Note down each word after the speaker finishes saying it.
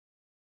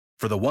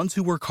For the ones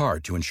who work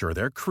hard to ensure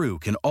their crew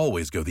can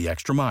always go the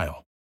extra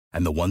mile,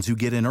 and the ones who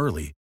get in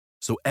early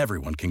so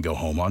everyone can go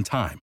home on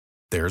time,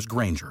 there's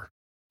Grainger,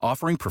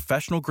 offering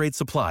professional-grade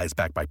supplies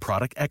backed by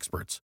product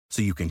experts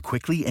so you can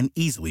quickly and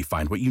easily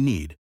find what you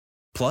need.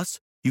 Plus,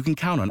 you can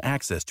count on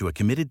access to a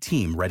committed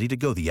team ready to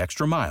go the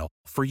extra mile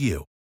for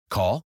you.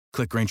 Call,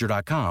 click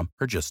Grainger.com,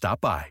 or just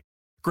stop by.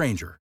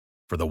 Grainger,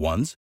 for the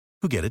ones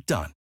who get it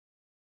done.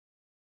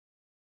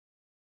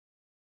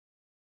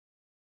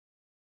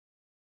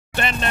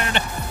 Standard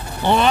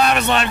Live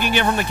as Live can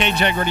get from the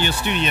KJAG Radio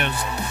Studios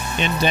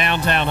in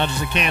downtown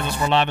Hutchinson, Kansas,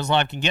 where Live as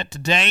Live can get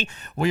today.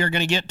 We are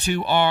going to get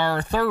to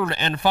our third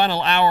and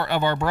final hour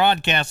of our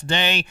broadcast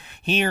day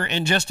here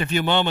in just a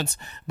few moments,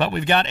 but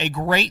we've got a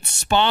great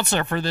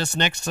sponsor for this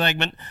next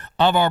segment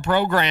of our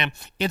program.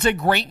 It's a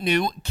great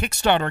new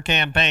Kickstarter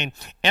campaign.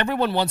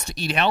 Everyone wants to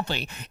eat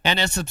healthy and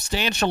as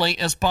substantially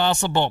as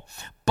possible.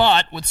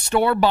 But with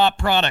store-bought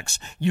products,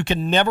 you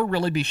can never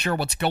really be sure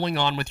what's going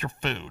on with your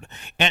food.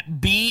 At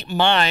Be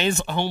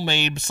Mize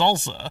Homemade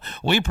Salsa,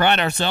 we pride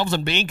ourselves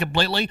on being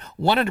completely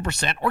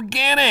 100%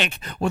 organic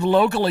with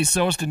locally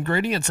sourced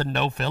ingredients and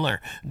no filler,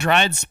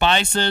 dried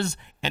spices,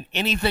 and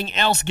anything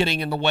else getting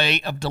in the way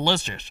of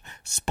delicious,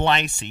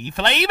 spicy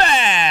flavor.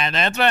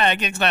 That's right,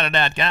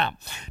 Kickstarter.com.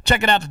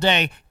 Check it out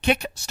today,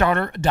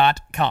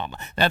 Kickstarter.com.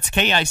 That's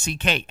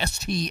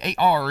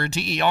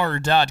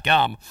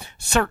Kickstarter.com.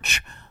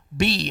 Search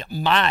Be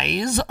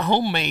Mize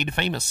Homemade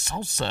Famous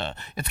Salsa.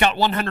 It's got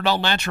 100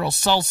 all-natural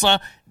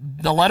salsa,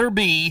 the letter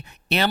B,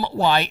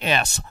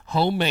 M-Y-S,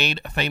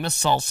 Homemade Famous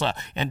Salsa.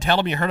 And tell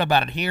them you heard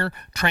about it here,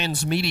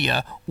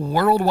 Transmedia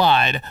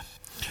Worldwide.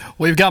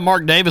 We've got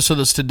Mark Davis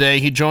with us today.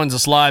 He joins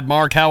us live.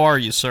 Mark, how are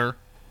you, sir?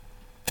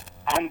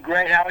 I'm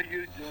great. How are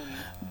you doing?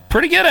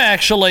 Pretty good,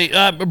 actually.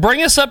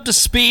 Bring us up to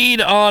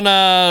speed on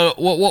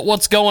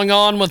what's going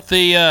on with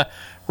the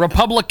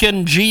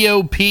Republican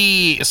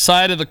GOP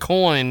side of the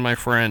coin, my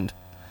friend.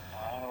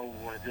 Oh,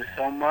 there's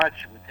so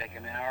much. It would take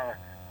an hour.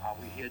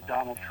 We hear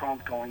Donald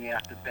Trump going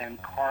after Ben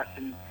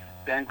Carson.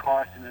 Ben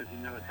Carson, as you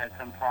know, has had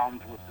some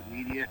problems with the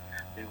media.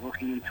 They're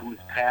looking into his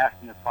past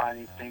and they're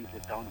finding things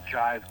that don't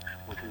jive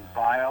with his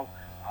bio.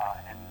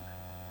 And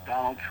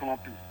Donald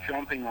Trump is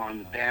jumping on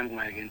the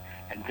bandwagon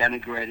and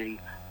denigrating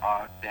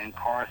Ben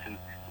Carson.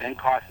 Ben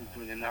Carson's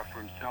doing enough for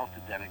himself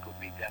to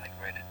be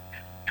denigrated.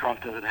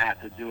 Trump doesn't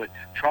have to do it.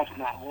 Trump's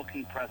not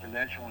looking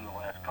presidential in the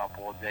last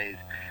couple of days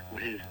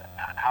with his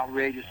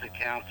outrageous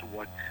accounts of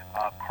what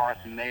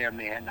Carson may or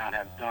may not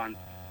have done.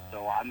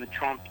 So I'm a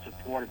Trump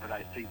supporter, but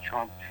I think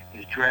Trump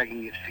is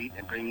dragging his feet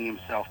and bringing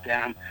himself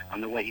down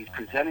on the way he's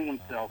presenting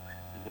himself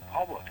to the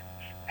public.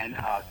 And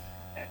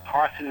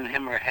Carson and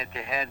him are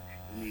head-to-head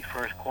in the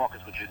first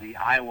caucus, which is the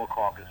Iowa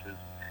caucuses,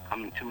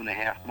 coming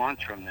 2.5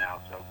 months from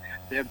now. So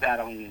they're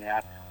battling it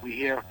out. We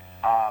hear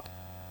that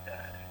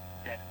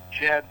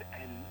Jeb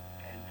and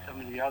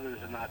some of the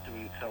others are not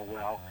doing so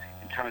well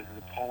in terms of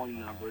the polling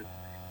numbers,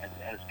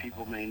 as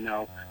people may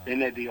know. They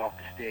may be off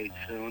the stage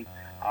soon.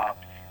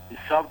 The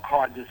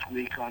subcard this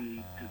week on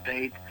the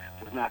debate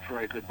was not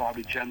very good.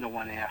 Bobby Jindal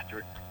went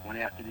after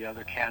the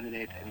other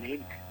candidates, and they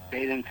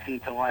didn't seem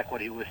to like what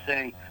he was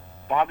saying.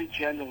 Bobby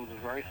Jindal was a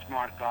very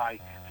smart guy.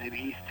 Maybe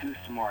he's too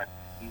smart,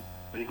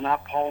 but he's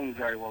not polling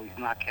very well. He's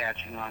not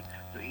catching on,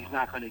 so he's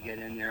not going to get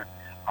in there.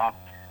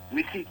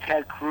 We see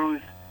Ted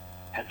Cruz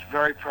as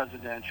very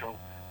presidential,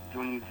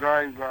 doing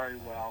very, very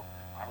well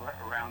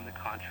around the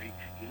country.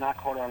 He's not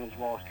caught on as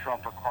well as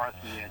Trump or Carson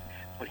yet,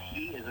 but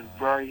he is a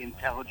very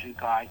intelligent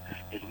guy.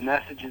 His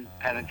message is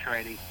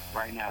penetrating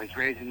right now. He's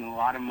raising a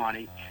lot of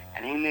money,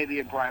 and he may be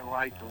a bright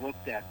light to look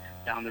at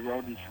down the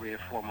road in 3 or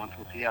 4 months.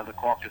 We'll see how the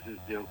caucuses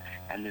do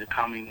and the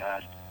coming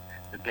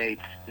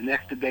debates. The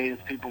next debate,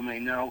 as people may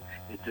know,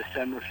 is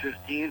December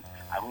 15th.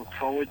 I look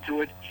forward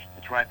to it.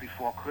 It's right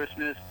before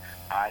Christmas.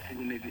 I think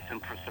there may be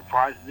some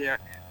surprises there,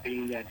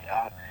 being that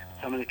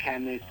some of the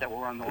candidates that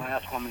were on the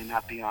last one may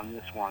not be on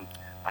this one.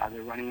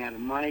 They're running out of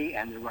money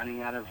and they're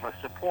running out of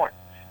support.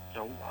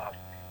 So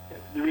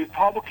the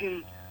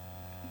Republicans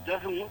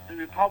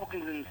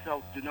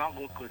themselves do not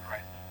look good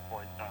right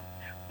now.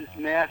 This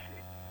mass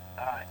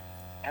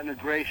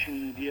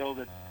immigration deal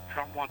that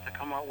Trump wants to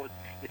come out with,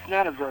 it's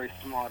not a very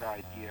smart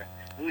idea,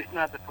 at least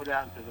not to put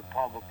out into the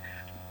public.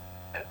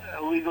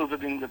 Illegals are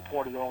being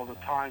deported all the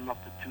time, up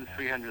to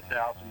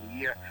 300,000 a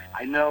year.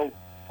 I know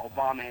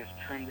Obama has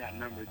trimmed that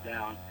number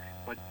down,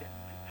 but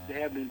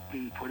they have been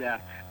being put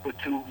out. But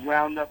to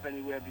round up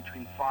anywhere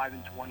between 5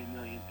 and 20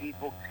 million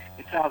people,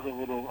 it sounds a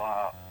little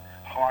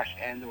harsh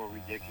and or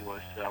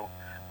ridiculous. So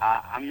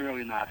I'm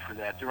really not for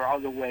that. There are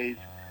other ways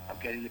of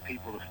getting the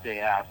people to stay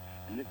out,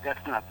 and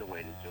that's not the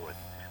way to do it.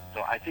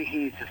 So I think he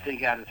needs to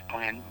think out his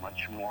plan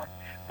much more.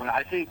 But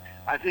I think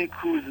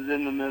Cruz is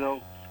in the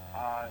middle,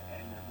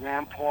 and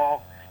Rand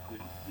Paul, who's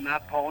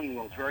not polling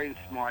well, is very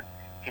smart,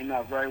 came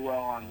out very well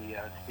on the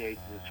stage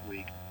this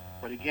week.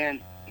 But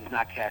again, he's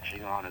not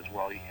catching on as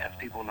well. As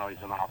people know,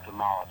 he's an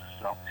ophthalmologist.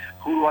 So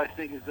who do I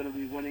think is going to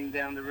be winning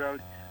down the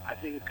road? I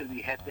think it's going to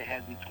be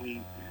head-to-head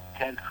between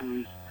Ted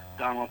Cruz,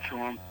 Donald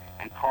Trump,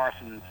 and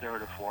Carson in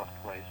third or fourth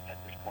place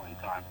at this point in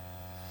time.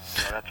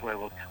 So that's where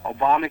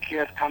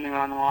Obamacare is coming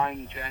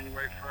online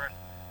January 1st.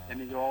 That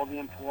means all the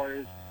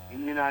employers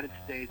in the United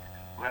States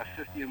who have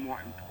 50 or more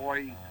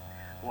employees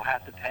will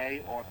have to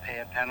pay or pay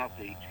a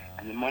penalty.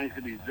 And the money's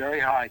going to be very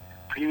high.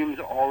 Premiums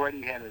are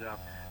already headed up.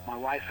 My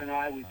wife and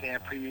I, we pay a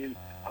premium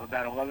of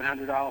about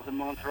 $1,100 a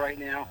month right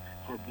now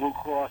for a Blue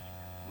Cross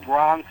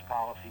Bronze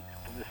policy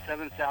with a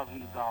 $7,000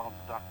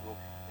 deductible.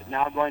 It's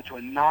now going to a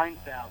 $9,000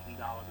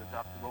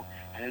 deductible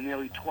and a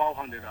nearly $1,200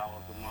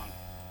 a month.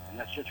 And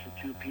that's just for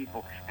two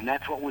people. And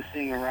that's what we're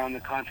seeing around the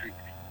country.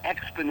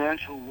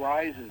 Exponential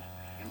rises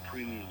in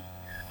premiums,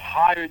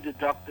 higher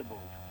deductibles,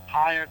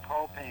 higher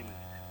co-payments,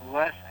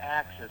 less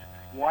access.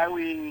 Why are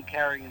we even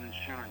carrying an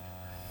insurance?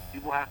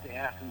 People have to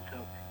ask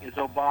themselves, is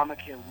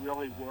Obamacare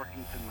really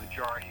working for the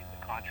majority of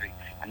the country?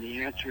 And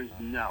the answer is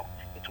no.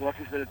 It's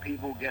working for the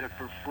people who get it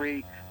for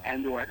free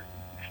and or at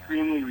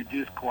extremely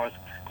reduced cost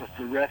because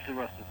the rest of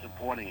us are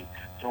supporting it.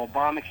 So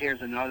Obamacare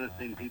is another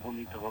thing people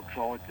need to look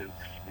forward to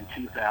in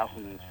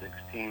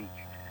 2016.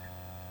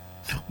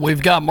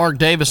 We've got Mark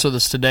Davis with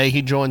us today.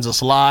 He joins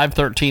us live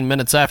 13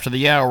 minutes after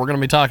the hour. We're going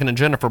to be talking to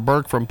Jennifer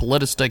Burke from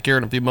Politistick here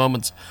in a few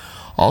moments.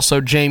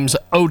 Also, James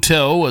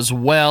Otto as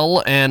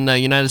well, and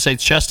United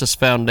States Justice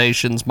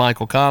Foundation's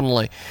Michael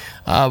Connolly.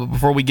 But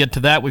before we get to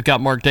that, we've got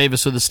Mark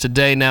Davis with us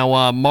today.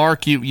 Now,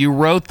 Mark, you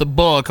wrote the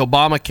book,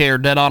 Obamacare,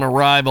 Dead on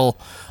Arrival.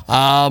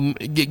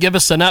 Give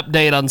us an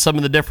update on some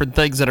of the different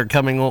things that are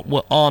coming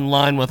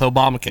online with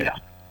Obamacare.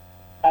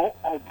 Yeah.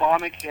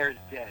 Obamacare is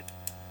dead.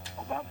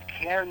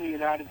 Obamacare in the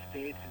United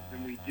States has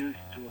been reduced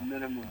to a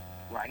minimum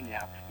right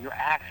now. Your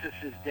access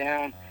is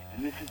down,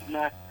 and this is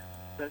not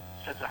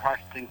such a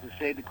harsh thing to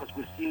say because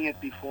we're seeing it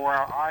before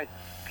our eyes.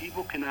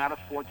 People cannot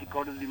afford to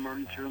go to the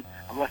emergency room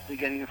unless they're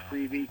getting a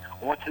freebie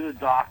or to the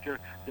doctor.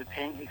 They're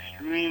paying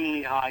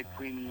extremely high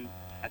premiums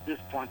at this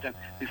point in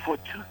time before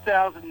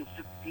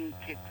 2016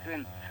 kicks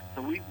in.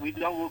 So we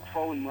don't look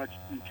forward much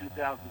in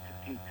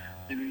 2016.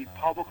 The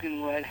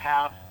Republican-led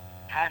House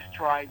has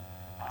tried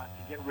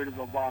to get rid of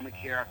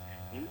Obamacare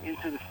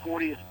into the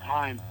 40th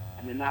time,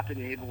 and they've not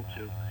been able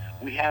to.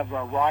 We have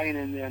Ryan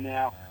in there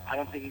now. I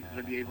don't think he's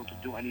going to be able to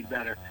do any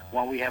better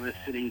while we have a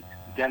sitting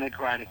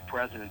Democratic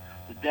president.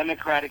 The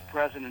Democratic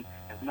president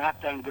has not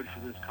done good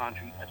for this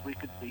country, as we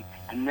could see.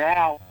 And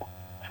now,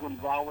 to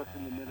involve us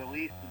in the Middle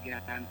East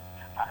again,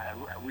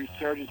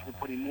 resurgence, we're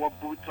putting more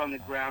boots on the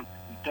ground.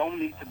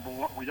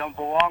 We don't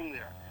belong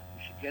there.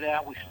 We should get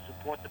out. We should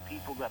support the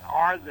people that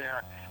are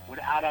there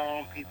without our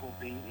own people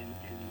being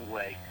in the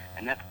way.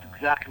 And that's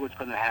exactly what's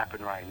going to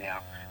happen right now.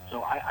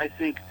 So I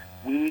think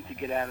we need to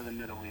get out of the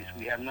Middle East.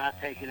 We have not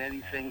taken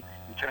anything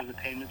in terms of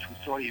payments from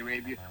Saudi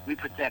Arabia. We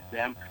protect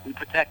them. We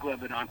protect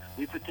Lebanon.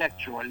 We protect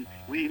Jordan.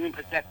 We even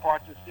protect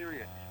parts of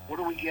Syria. What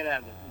do we get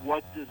out of it?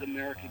 What does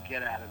America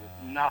get out of it?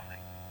 Nothing.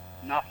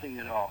 Nothing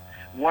at all.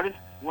 What is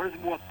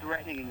more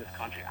threatening in this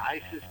country?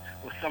 ISIS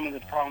or some of the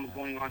problems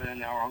going on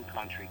in our own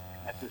country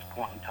at this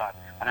point in time?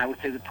 And I would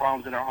say the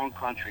problems in our own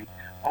country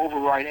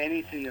override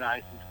anything that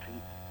ISIS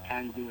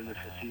can do in the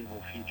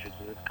foreseeable future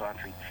to this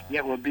country.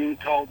 Yet we're being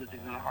told that they're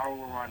going to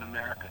overrun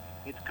America.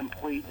 It's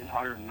complete and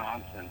utter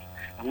nonsense.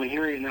 And we're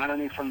hearing it not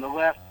only from the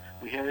left,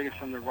 we're hearing it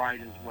from the right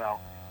as well.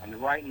 And the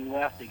right and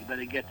left, they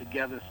better get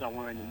together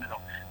somewhere in the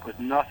middle because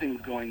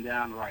nothing's going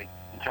down right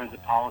in terms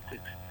of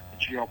politics,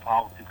 the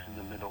geopolitics in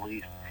the Middle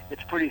East.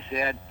 It's pretty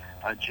sad,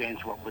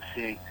 James, what we're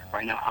seeing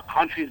right now. Our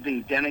country is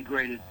being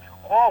denigrated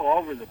all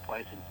over the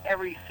place in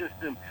every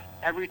system,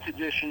 every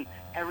tradition,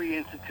 every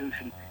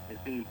institution is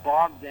being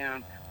bogged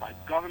down by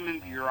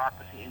government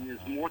bureaucracy, and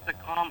there's more to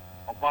come.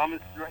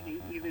 Obama's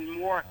threatening even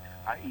more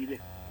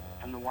edicts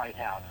from the White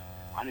House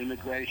on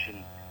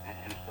immigration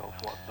and so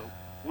forth. So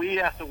we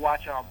have to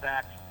watch our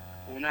backs.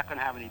 We're not going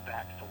to have any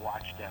backs to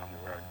watch down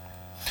the road.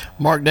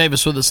 Mark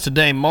Davis with us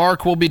today.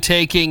 Mark, we'll be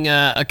taking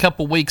a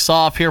couple weeks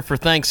off here for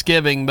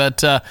Thanksgiving,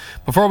 but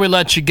before we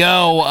let you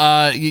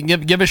go,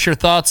 give us your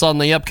thoughts on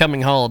the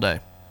upcoming holiday.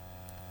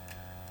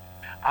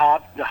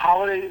 The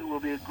holiday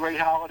will be a great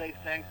holiday,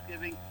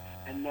 Thanksgiving,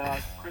 and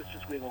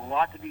Christmas. We have a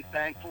lot to be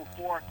thankful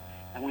for,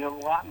 and we have a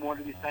lot more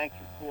to be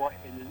thankful for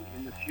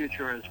in the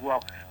future as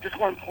well. Just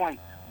one point,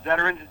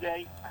 Veterans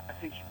Day, I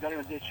think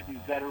Veterans Day should be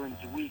Veterans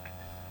Week.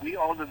 We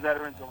owe the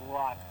veterans a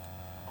lot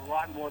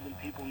more than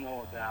people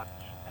know about,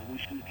 and we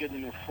should give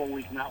them a full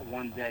week, not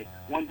one day.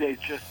 One day is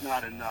just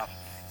not enough,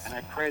 and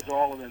I praise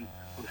all of them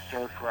who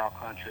served for our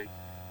country,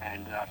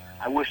 and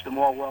I wish them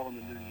all well in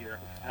the new year.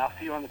 And I'll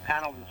see you on the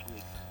panel this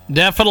week.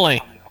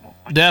 Definitely.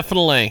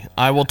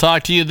 I will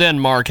talk to you then,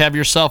 Mark. Have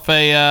yourself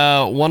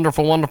a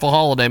wonderful, wonderful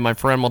holiday, my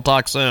friend. We'll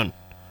talk soon.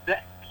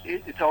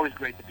 It's always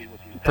great to be with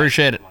you.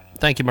 Appreciate it.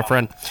 Thank you, my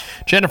friend.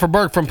 Jennifer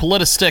Burke from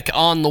Politistick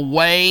on the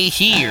way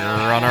here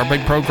on our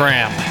big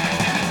program.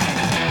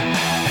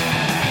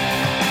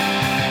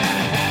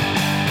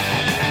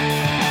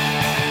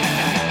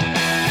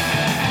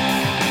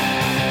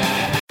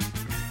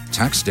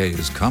 Tax day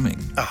is coming.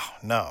 Oh,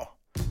 no.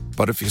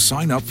 But if you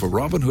sign up for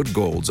Robinhood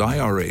Gold's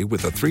IRA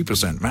with a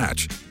 3%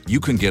 match, you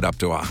can get up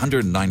to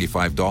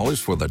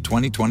 $195 for the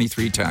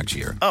 2023 tax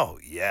year. Oh,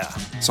 yeah.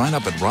 Sign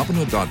up at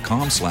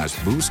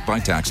Robinhood.com/boost by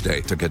tax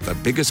day to get the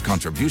biggest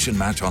contribution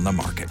match on the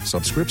market.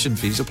 Subscription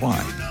fees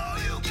apply.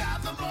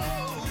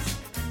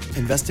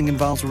 Investing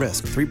involves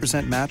risk.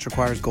 3% match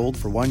requires gold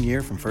for 1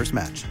 year from first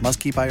match. Must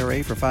keep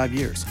IRA for 5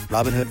 years.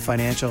 Robinhood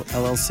Financial,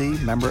 LLC,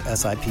 member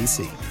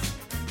SIPC.